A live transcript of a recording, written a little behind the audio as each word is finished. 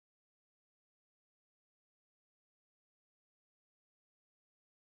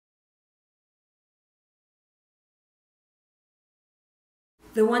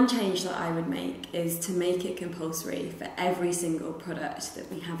The one change that I would make is to make it compulsory for every single product that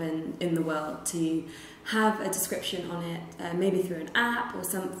we have in the world to have a description on it, maybe through an app or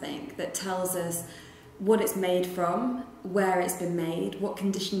something that tells us what it's made from, where it's been made, what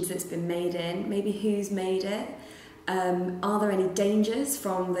conditions it's been made in, maybe who's made it. Are there any dangers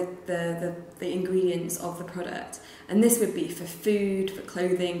from the ingredients of the product? And this would be for food, for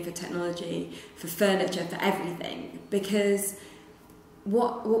clothing, for technology, for furniture, for everything. Because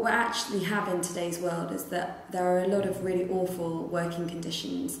what we actually have in today's world is that there are a lot of really awful working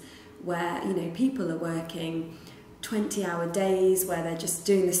conditions where, you know, people are working 20-hour days where they're just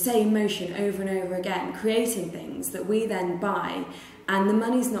doing the same motion over and over again, creating things that we then buy, and the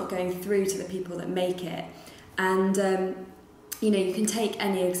money's not going through to the people that make it. And you know, you can take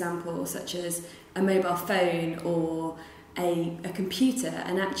any example such as a mobile phone or a computer,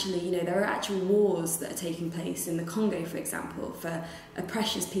 and actually, you know, there are actual wars that are taking place in the Congo, for example, for a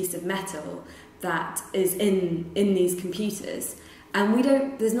precious piece of metal that is in these computers. And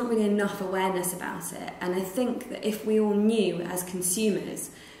there's not really enough awareness about it. And I think that if we all knew as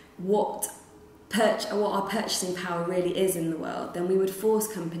consumers what our purchasing power really is in the world, then we would force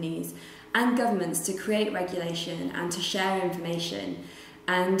companies and governments to create regulation and to share information.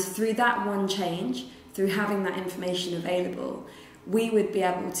 And through that one change, through having that information available, we would be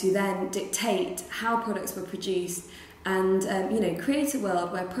able to then dictate how products were produced and you know, create a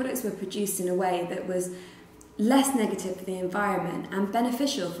world where products were produced in a way that was less negative for the environment and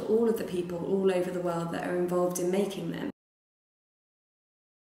beneficial for all of the people all over the world that are involved in making them.